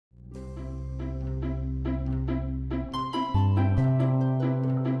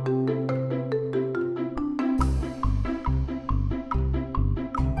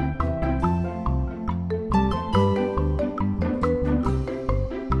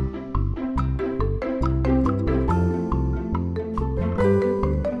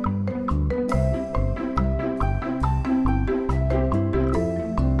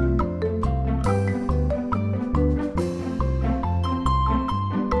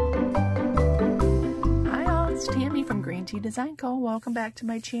greentdesignco. Welcome back to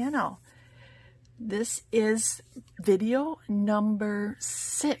my channel. This is video number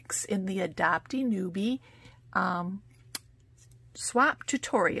 6 in the Adoptee Newbie swap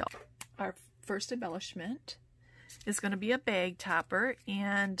tutorial. Our first embellishment is going to be a bag topper,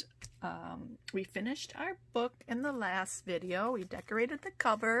 and we finished our book in the last video. We decorated the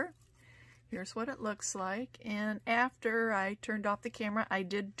cover. Here's what it looks like, and after I turned off the camera, I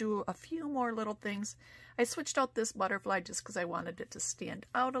did do a few more little things. I switched out this butterfly just because I wanted it to stand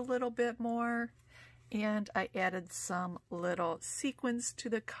out a little bit more, and I added some little sequins to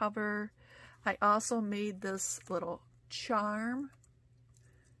the cover. I also made this little charm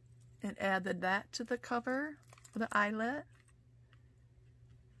and added that to the cover for the eyelet,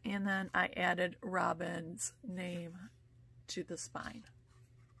 and then I added Robin's name to the spine.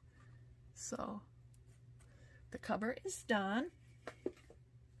 So the cover is done.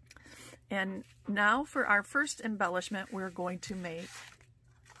 And now for our first embellishment, we're going to make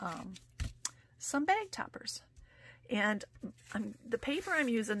some bag toppers. And the paper I'm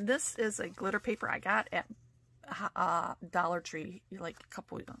using, this is a glitter paper I got at Dollar Tree like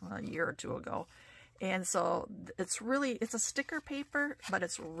a year or two ago. And so it's a sticker paper, but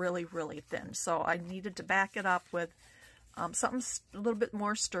it's really, really thin. So I needed to back it up with something a little bit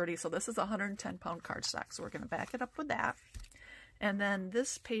more sturdy. So this is a 110-pound cardstock, so we're going to back it up with that. And then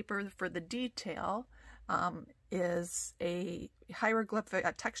this paper for the detail is a hieroglyphic,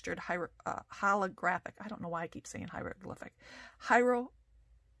 a textured holographic. I don't know why I keep saying hieroglyphic.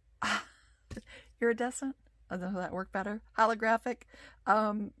 Iridescent? I don't know if that worked better. Holographic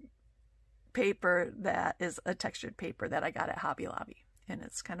paper that is a textured paper that I got at Hobby Lobby. And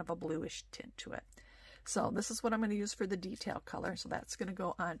it's kind of a bluish tint to it. So this is what I'm going to use for the detail color. So that's going to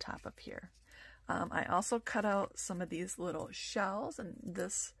go on top of here. I also cut out some of these little shells, and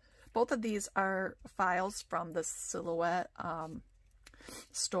both of these are files from the Silhouette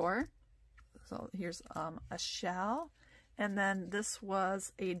store. So here's a shell, and then this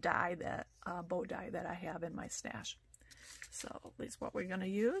was a die bow die that I have in my stash. So at least what we're going to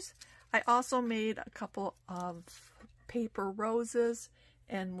use. I also made a couple of paper roses,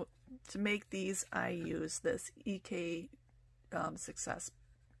 and to make these, I use this EK Success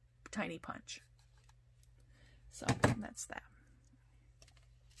Tiny Punch. So that's that.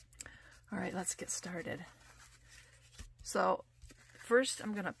 All right, let's get started. So first,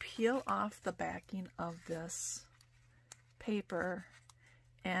 I'm going to peel off the backing of this paper.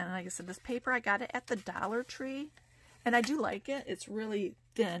 And like I said, this paper, I got it at the Dollar Tree. And I do like it. It's really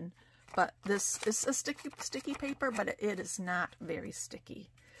thin. But this is a sticky paper, but it is not very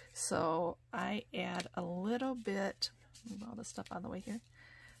sticky. So I add a little bit, move all this stuff out of the way here.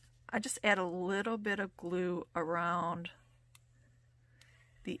 I just add a little bit of glue around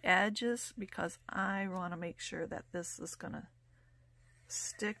the edges because I want to make sure that this is going to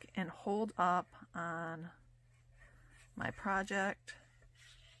stick and hold up on my project.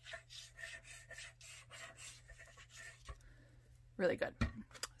 Really good.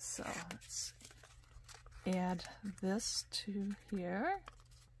 So let's add this to here.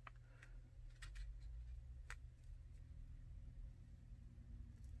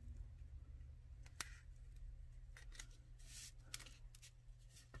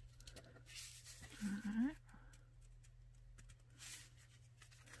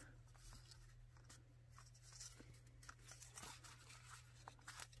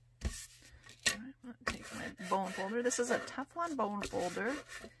 Bone folder. This is a Teflon bone folder,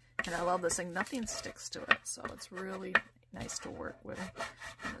 and I love this thing. Nothing sticks to it, so it's really nice to work with.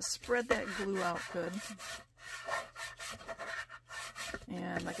 I'm going to spread that glue out good.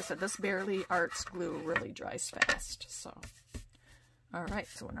 And like I said, this Barely Arts glue really dries fast. So, all right,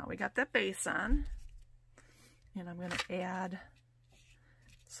 so now we got that base on, and I'm going to add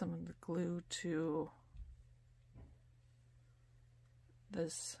some of the glue to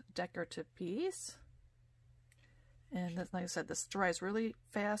this decorative piece. And like I said, this dries really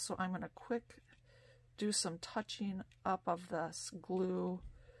fast, so I'm going to do some touching up of this glue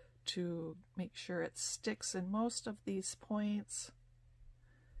to make sure it sticks in most of these points.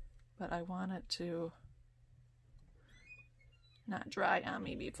 But I want it to not dry on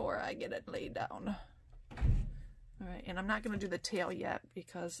me before I get it laid down. All right, and I'm not going to do the tail yet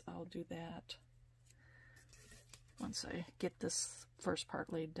because I'll do that once I get this first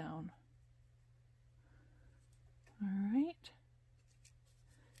part laid down. All right,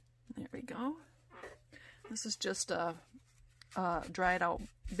 there we go. This is just a dried out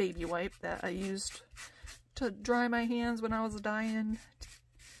baby wipe that I used to dry my hands when I was dyeing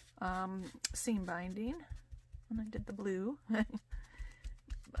seam binding. And I did the blue, but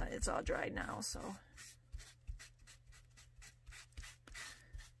it's all dried now, so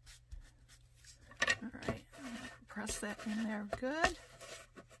press that in there good.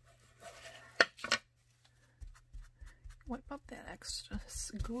 Wipe up that extra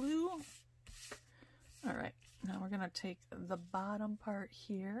glue. All right, now we're going to take the bottom part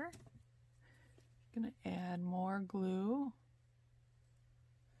here. Going to add more glue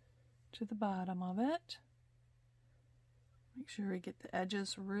to the bottom of it. Make sure we get the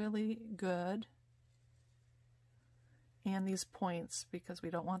edges really good. And these points, because we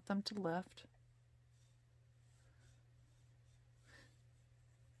don't want them to lift.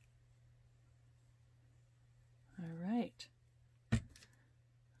 All right.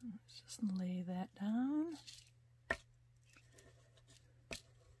 Let's just lay that down.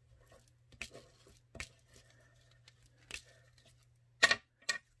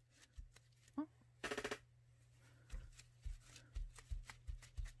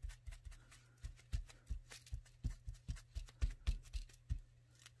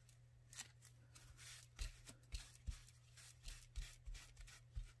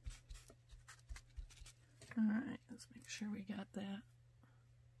 All right, let's make sure we got that.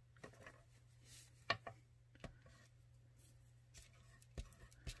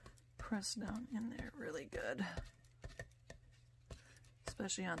 Press down in there really good,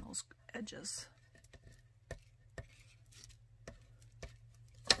 especially on those edges.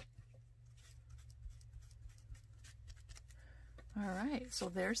 All right, so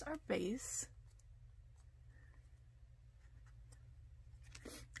there's our base.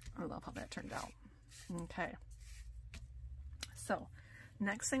 I love how that turned out. Okay, so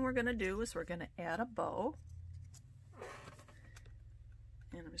next thing we're going to do is we're going to add a bow.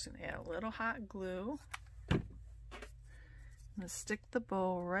 And I'm just going to add a little hot glue. I'm going to stick the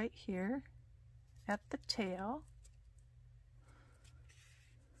bow right here at the tail.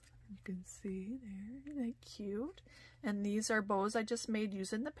 You can see there, isn't that cute? And these are bows I just made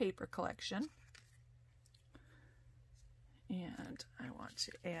using the paper collection. And I want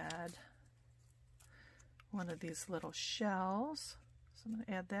to add one of these little shells. So I'm going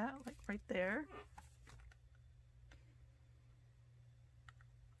to add that like right there.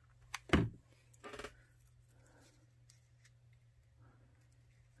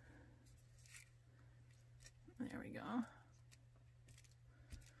 There we go.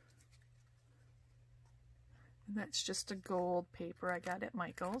 And that's just a gold paper I got at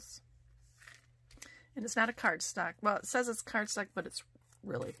Michael's. And it's not a cardstock. Well, it says it's cardstock, but it's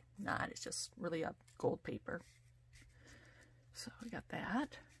really not. It's just really a gold paper. So we got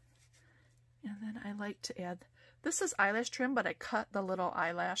that. And then I like to add, this is eyelash trim, but I cut the little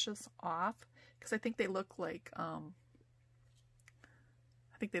eyelashes off because I think they look like,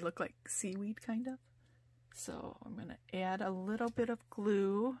 seaweed kind of. So I'm going to add a little bit of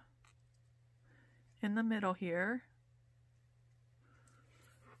glue in the middle here.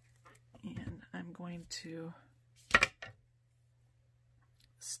 And I'm going to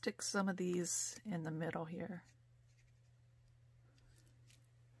stick some of these in the middle here.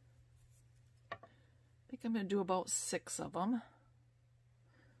 I think I'm going to do about 6 of them.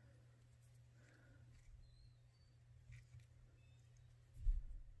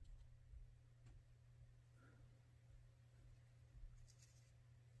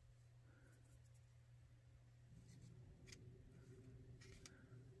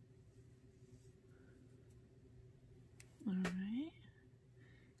 All right,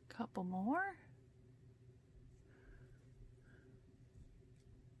 couple more.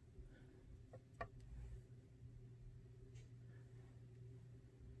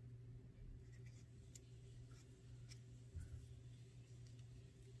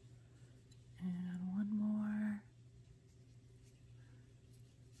 And one more.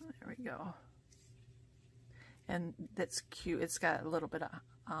 There we go. And that's cute. It's got a little bit of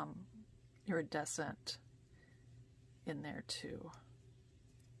iridescent in there too.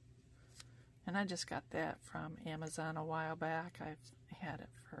 And I just got that from Amazon a while back. I've had it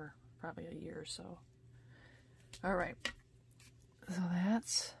for probably a year or so. All right, so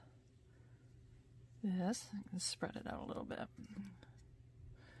that's this. I can spread it out a little bit.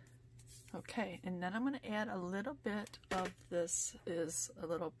 Okay, and then I'm going to add a little bit of this, is a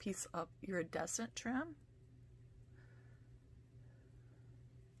little piece of iridescent trim.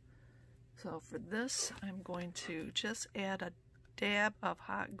 So for this, I'm going to just add a dab of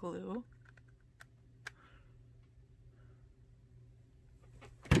hot glue.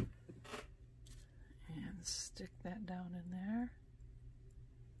 And stick that down in there.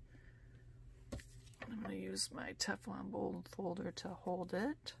 I'm going to use my Teflon bowl folder to hold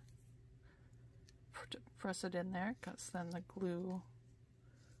it. To press it in there, because then the glue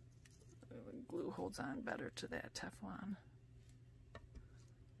holds on better to that Teflon.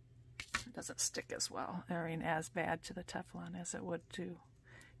 It doesn't stick as well, or ain't as bad to the Teflon as it would to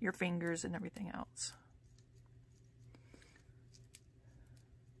your fingers and everything else.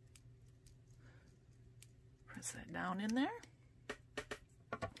 Press that down in there.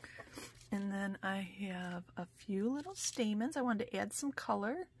 And then I have a few little stamens. I wanted to add some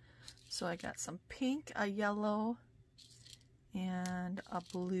color. So I got some pink, a yellow, and a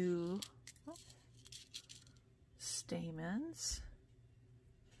blue stamens.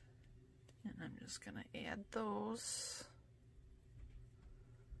 And I'm just going to add those.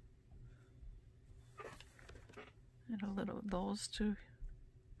 And a little of those to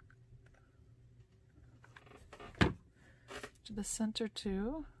the center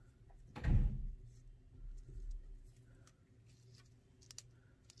too.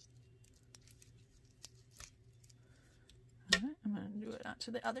 Alright, I'm going to do it out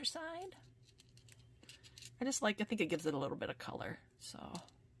to the other side. I think it gives it a little bit of color, so.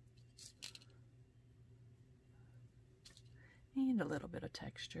 And a little bit of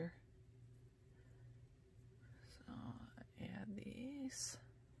texture. So add these.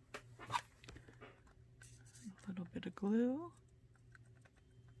 A little bit of glue.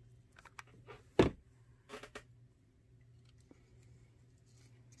 And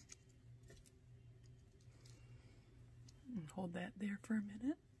hold that there for a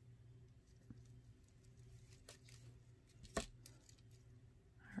minute.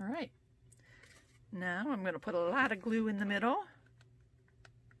 All right. Now I'm going to put a lot of glue in the middle.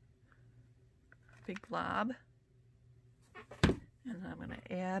 Big glob. And I'm going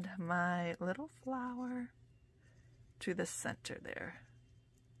to add my little flower to the center there.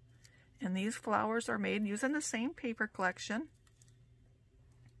 And these flowers are made using the same paper collection.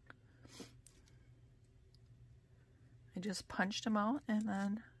 I just punched them out and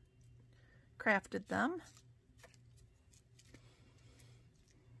then crafted them.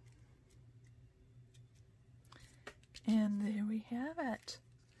 And there we have it,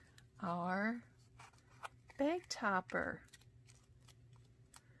 our bag topper.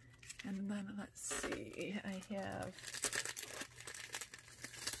 And then let's see, I have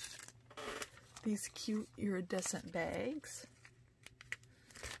these cute iridescent bags.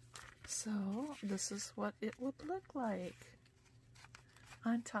 So this is what it would look like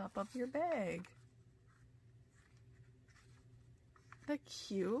on top of your bag. Isn't that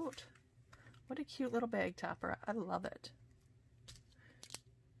cute? What a cute little bag topper. I love it.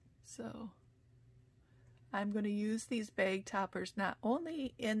 So I'm going to use these bag toppers not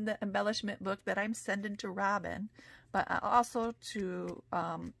only in the embellishment book that I'm sending to Robin, but also to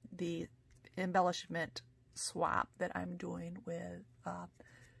the embellishment swap that I'm doing with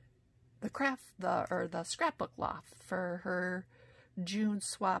the scrapbook loft for her June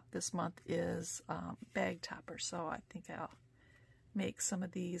swap this month is bag toppers. So I think I'll make some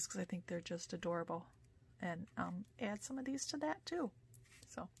of these because I think they're just adorable, and add some of these to that too.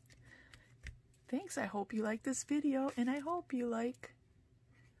 So thanks. I hope you like this video, and I hope you like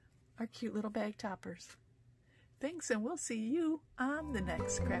our cute little bag toppers. Thanks, and we'll see you on the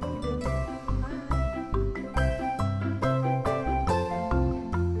next crafty video.